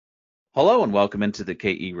Hello and welcome into the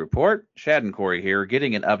KE Report. Shad and Corey here,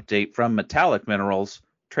 getting an update from Metallic Minerals,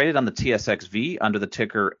 traded on the TSX.V under the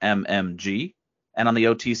ticker MMG, and on the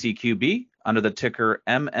OTCQB under the ticker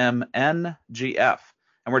MMNGF.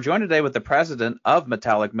 And we're joined today with the president of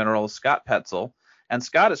Metallic Minerals, Scott Petsel. And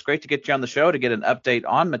Scott, it's great to get you on the show to get an update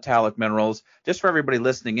on Metallic Minerals. Just for everybody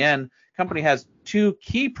listening in, the company has two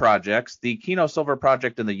key projects, the Keno Silver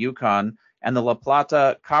project in the Yukon and the La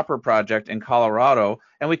Plata copper project in Colorado.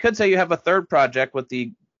 And we could say you have a third project with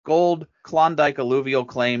the gold Klondike alluvial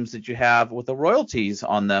claims that you have with the royalties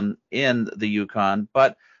on them in the Yukon.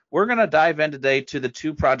 But we're going to dive in today to the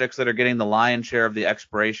two projects that are getting the lion's share of the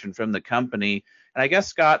exploration from the company. And I guess,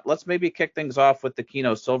 Scott, let's maybe kick things off with the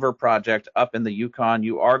Keno Silver project up in the Yukon.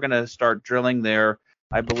 You are going to start drilling there,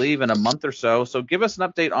 I believe, in a month or so. So give us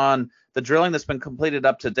an update on the drilling that's been completed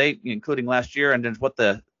up to date, including last year, and then what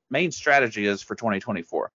the main strategy is for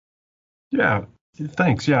 2024. Yeah,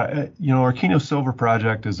 thanks. Yeah, our Keno Silver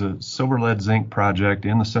project is a silver lead zinc project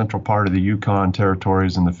in the central part of the Yukon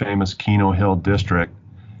territories in the famous Keno Hill district.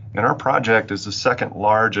 And our project is the second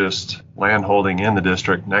largest land holding in the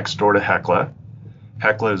district, next door to Hecla.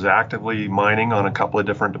 Hecla is actively mining on a couple of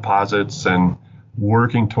different deposits and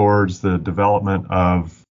working towards the development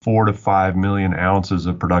of 4 to 5 million ounces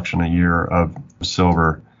of production a year of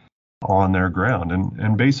silver on their ground.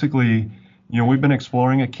 And basically, we've been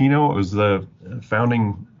exploring at Keno. It was the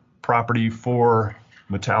founding property for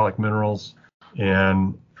Metallic Minerals,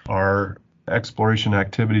 and our exploration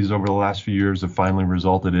activities over the last few years have finally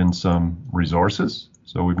resulted in some resources.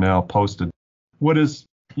 So we've now posted what is,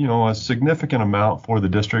 a significant amount for the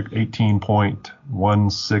district,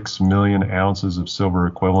 18.16 million ounces of silver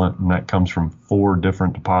equivalent, and that comes from 4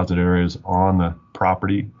 different deposit areas on the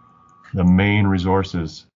property. The main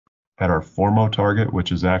resources at our Formo target,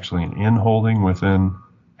 which is actually an in-holding within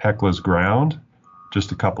Hecla's ground,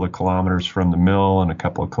 just a couple of kilometers from the mill and a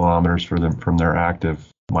couple of kilometers from their active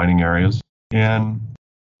mining areas. And,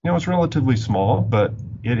 it's relatively small, but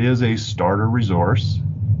it is a starter resource,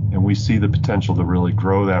 and we see the potential to really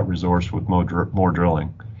grow that resource with more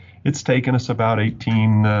drilling. It's taken us about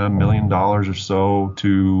 $18 million or so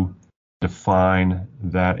to define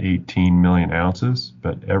that 18 million ounces,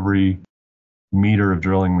 but every meter of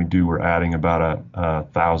drilling we do, we're adding about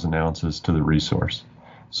 1,000 ounces to the resource.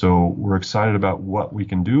 So we're excited about what we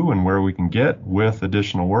can do and where we can get with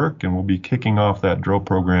additional work, and we'll be kicking off that drill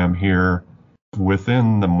program here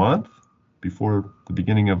within the month, before the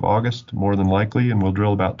beginning of August, more than likely, and we'll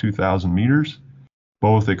drill about 2,000 meters,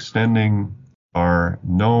 both extending our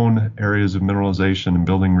known areas of mineralization and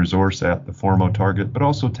building resource at the Formo target, but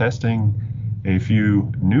also testing a few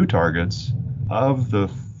new targets of the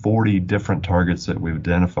 40 different targets that we've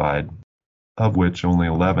identified, of which only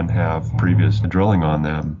 11 have previous drilling on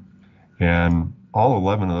them. And all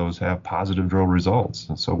 11 of those have positive drill results.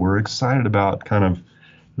 And so we're excited about kind of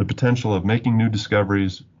the potential of making new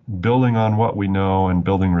discoveries, building on what we know, and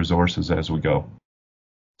building resources as we go.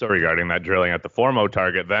 So regarding that drilling at the Formo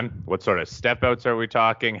target then, what sort of step outs are we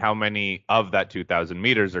talking? How many of that 2,000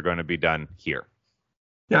 meters are going to be done here?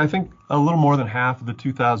 Yeah, I think a little more than half of the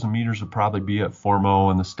 2,000 meters will probably be at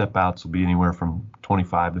Formo, and the step outs will be anywhere from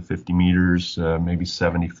 25 to 50 meters, maybe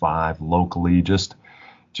 75 locally, just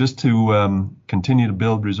to continue to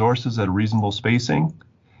build resources at a reasonable spacing.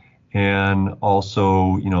 And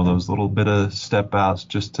also, those little bit of step outs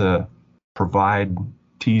just to provide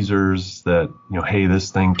teasers that, hey,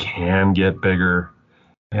 this thing can get bigger.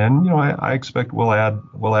 And, I expect we'll add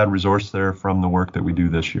resource there from the work that we do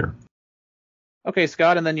this year. Okay,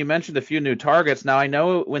 Scott, and then you mentioned a few new targets. Now, I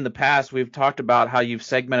know in the past we've talked about how you've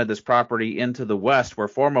segmented this property into the west where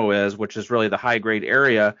Formo is, which is really the high-grade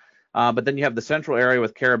area. But then you have the central area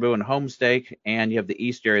with Caribou and Homestake, and you have the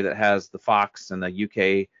east area that has the Fox and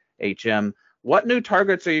the UKHM. What new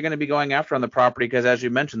targets are you going to be going after on the property? Because as you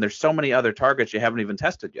mentioned, there's so many other targets you haven't even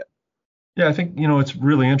tested yet. Yeah, I think, it's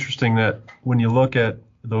really interesting that when you look at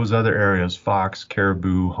those other areas, Fox,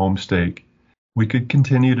 Caribou, Homestake, we could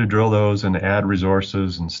continue to drill those and add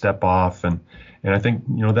resources and step off. And I think,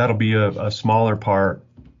 that'll be a smaller part.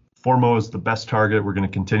 Formo is the best target. We're going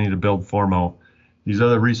to continue to build Formo. These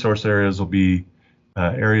other resource areas will be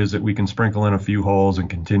areas that we can sprinkle in a few holes and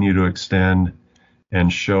continue to extend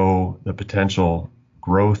and show the potential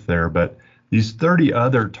growth there. But these 30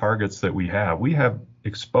 other targets that we have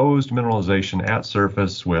exposed mineralization at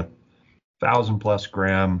surface with 1,000+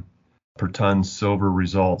 gram per ton silver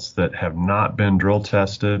results that have not been drill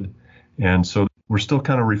tested. And so we're still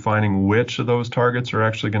kind of refining which of those targets are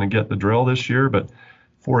actually going to get the drill this year. But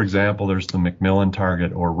for example, there's the McMillan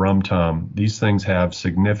target or Rumtum. These things have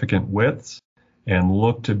significant widths and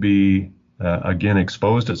look to be again,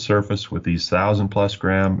 exposed at surface with these 1,000+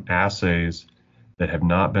 gram assays that have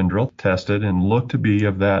not been drill tested and look to be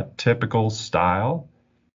of that typical style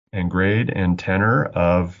and grade and tenor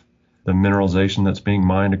of the mineralization that's being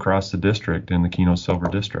mined across the district in the Keno Silver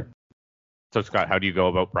district. So, Scott, how do you go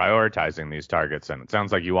about prioritizing these targets? And it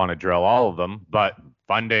sounds like you want to drill all of them, but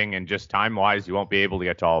funding and just time-wise, you won't be able to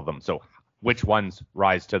get to all of them. So which ones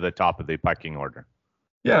rise to the top of the pecking order?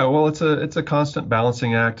 Yeah, well, it's a constant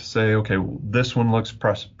balancing act to say, okay, this one looks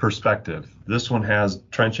prospective. This one has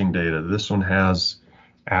trenching data. This one has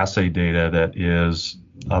assay data that is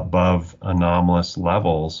above anomalous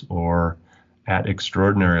levels or at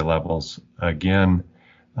extraordinary levels. Again,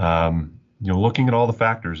 looking at all the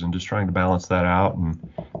factors and just trying to balance that out and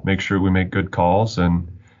make sure we make good calls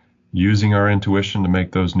and using our intuition to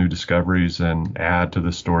make those new discoveries and add to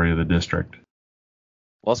the story of the district.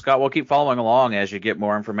 Well, Scott, we'll keep following along as you get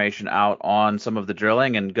more information out on some of the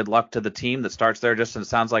drilling, and good luck to the team that starts there just, it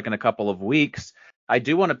sounds like, in a couple of weeks. I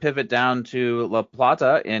do want to pivot down to La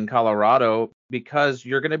Plata in Colorado because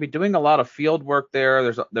you're going to be doing a lot of field work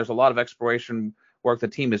there. There's a lot of exploration work the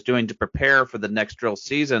team is doing to prepare for the next drill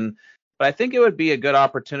season. But I think it would be a good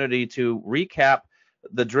opportunity to recap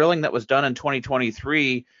the drilling that was done in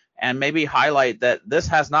 2023 and maybe highlight that this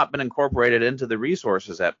has not been incorporated into the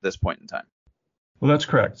resources at this point in time. Well, that's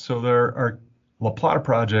correct. So our La Plata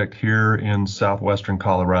project here in southwestern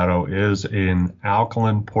Colorado is an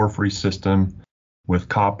alkaline porphyry system with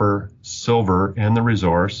copper, silver in the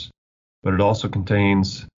resource, but it also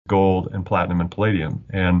contains gold and platinum and palladium.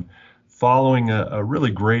 And following a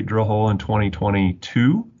really great drill hole in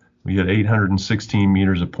 2022, we had 816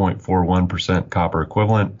 meters of 0.41% copper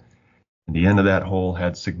equivalent. And the end of that hole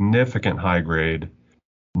had significant high grade,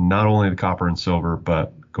 not only the copper and silver,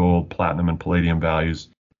 but gold, platinum, and palladium values.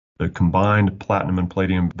 The combined platinum and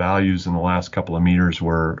palladium values in the last couple of meters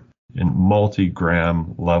were in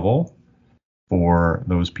multi-gram level for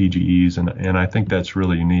those PGEs, and I think that's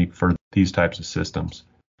really unique for these types of systems.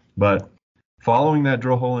 But following that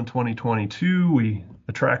drill hole in 2022, we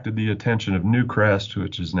attracted the attention of Newcrest,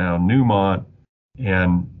 which is now Newmont,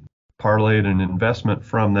 and parlayed an investment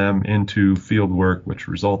from them into field work, which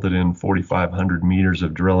resulted in 4,500 meters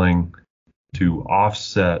of drilling to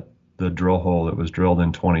offset the drill hole that was drilled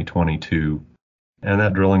in 2022. And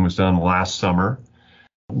that drilling was done last summer.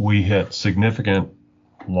 We hit significant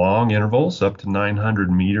long intervals, up to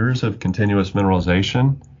 900 meters of continuous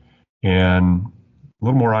mineralization, and a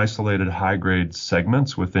little more isolated high-grade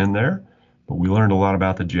segments within there. But we learned a lot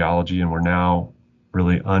about the geology, and we're now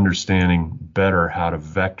really understanding better how to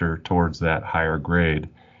vector towards that higher grade,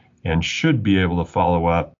 and should be able to follow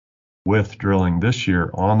up with drilling this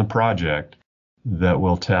year on the project that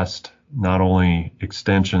will test not only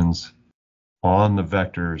extensions on the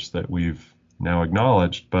vectors that we've now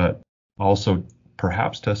acknowledged, but also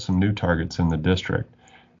perhaps test some new targets in the district.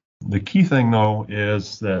 The key thing, though,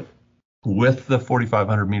 is that with the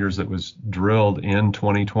 4,500 meters that was drilled in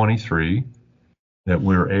 2023, that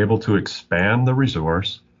we're able to expand the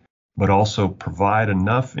resource, but also provide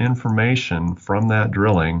enough information from that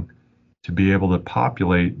drilling to be able to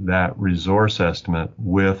populate that resource estimate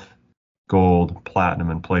with gold,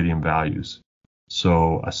 platinum, and palladium values.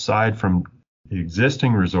 So aside from the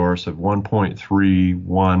existing resource of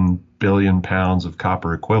 1.31 billion pounds of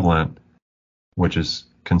copper equivalent, which is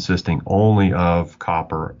consisting only of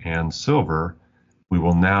copper and silver, we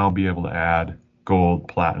will now be able to add gold,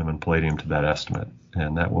 platinum, and palladium to that estimate.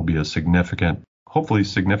 And that will be a significant, hopefully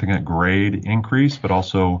significant grade increase, but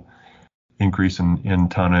also increase in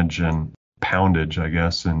tonnage and poundage, I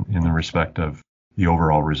guess, in the respect of the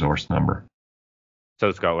overall resource number.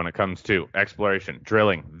 So, Scott, when it comes to exploration,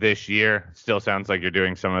 drilling this year, still sounds like you're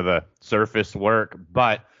doing some of the surface work,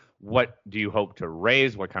 but what do you hope to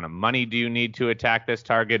raise? What kind of money do you need to attack this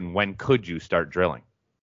target, and when could you start drilling?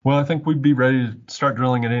 Well, I think we'd be ready to start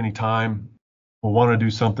drilling at any time. We'll want to do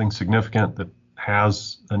something significant that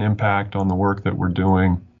has an impact on the work that we're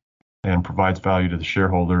doing and provides value to the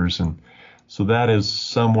shareholders. And so that is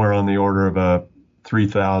somewhere on the order of a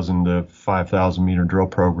 3,000 to 5,000 meter drill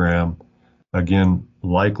program. Again,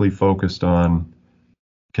 likely focused on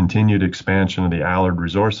continued expansion of the Allard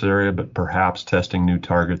resource area, but perhaps testing new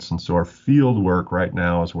targets. And so our field work right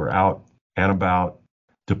now is we're out and about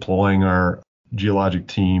deploying our geologic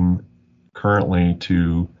team currently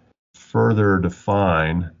to further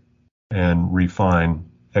define and refine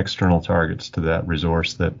external targets to that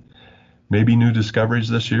resource that may be new discoveries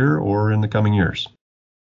this year or in the coming years.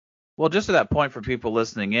 Well, just to that point for people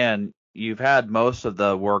listening in, you've had most of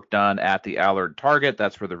the work done at the Allard target.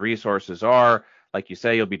 That's where the resources are. Like you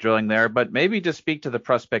say, you'll be drilling there, but maybe just speak to the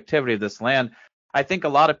prospectivity of this land. I think a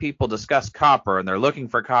lot of people discuss copper and they're looking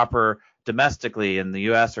for copper domestically in the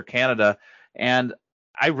U.S. or Canada. And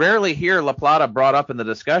I rarely hear La Plata brought up in the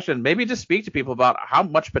discussion. Maybe just speak to people about how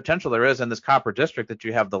much potential there is in this copper district that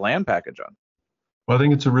you have the land package on. Well, I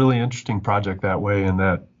think it's a really interesting project that way in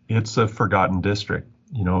that it's a forgotten district.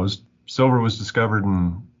 Silver was discovered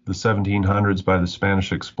in the 1700s by the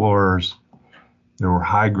Spanish explorers. There were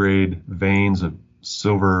high-grade veins of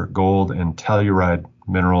silver, gold, and telluride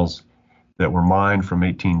minerals that were mined from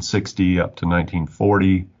 1860 up to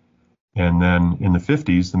 1940. And then in the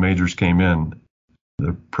 50s, the majors came in.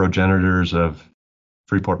 The progenitors of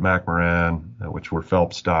Freeport-McMoRan, which were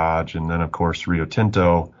Phelps Dodge, and then, of course, Rio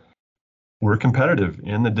Tinto, were competitive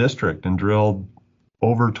in the district and drilled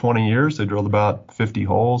over 20 years. They drilled about 50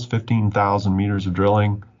 holes, 15,000 meters of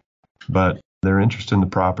drilling. But their interest in the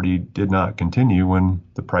property did not continue when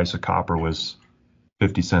the price of copper was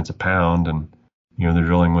 50 cents a pound. And, they're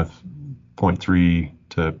drilling with 0.3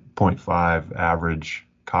 to 0.5 average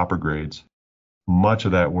copper grades. Much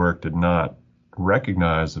of that work did not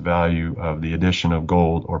recognize the value of the addition of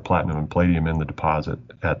gold or platinum and palladium in the deposit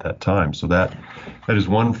at that time. So that is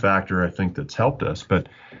one factor I think that's helped us. But,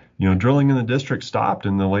 drilling in the district stopped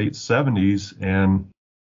in the late 70s and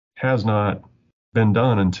has not been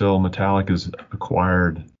done until Metallic has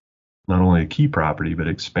acquired not only a key property, but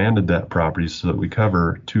expanded that property so that we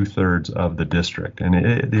cover 2/3 of the district. And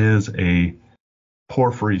it is a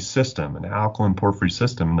porphyry system, an alkaline porphyry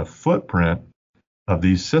system. And the footprint of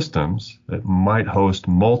these systems that might host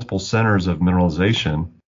multiple centers of mineralization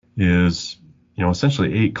is,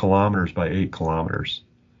 essentially 8 kilometers by 8 kilometers.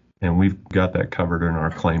 And we've got that covered in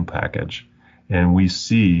our claim package. And we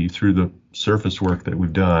see through the surface work that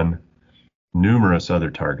we've done numerous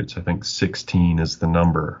other targets. I think 16 is the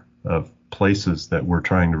number of places that we're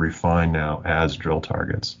trying to refine now as drill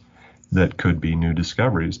targets that could be new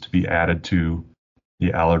discoveries to be added to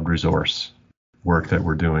the Allard resource work that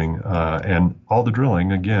we're doing. And all the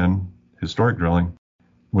drilling, again, historic drilling,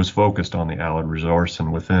 was focused on the Allard resource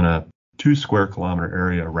and within a 2 square kilometer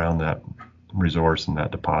area around that resource and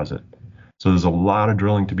that deposit. So there's a lot of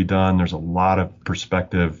drilling to be done. There's a lot of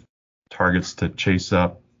prospective targets to chase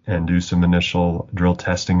up and do some initial drill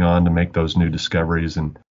testing on to make those new discoveries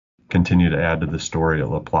and continue to add to the story of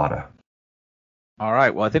La Plata. All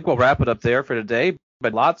right. Well, I think we'll wrap it up there for today.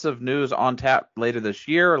 But lots of news on tap later this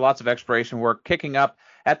year, lots of exploration work kicking up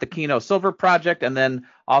at the Keno Silver project, and then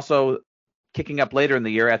also kicking up later in the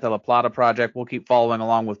year at the La Plata project. We'll keep following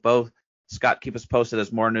along with both. Scott, keep us posted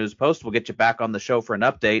as more news posts. We'll get you back on the show for an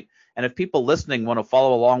update. And if people listening want to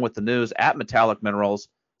follow along with the news at Metallic Minerals,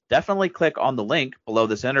 definitely click on the link below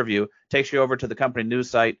this interview. It takes you over to the company news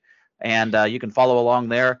site, and you can follow along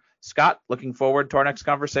there. Scott, looking forward to our next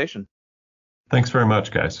conversation. Thanks very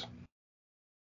much, guys.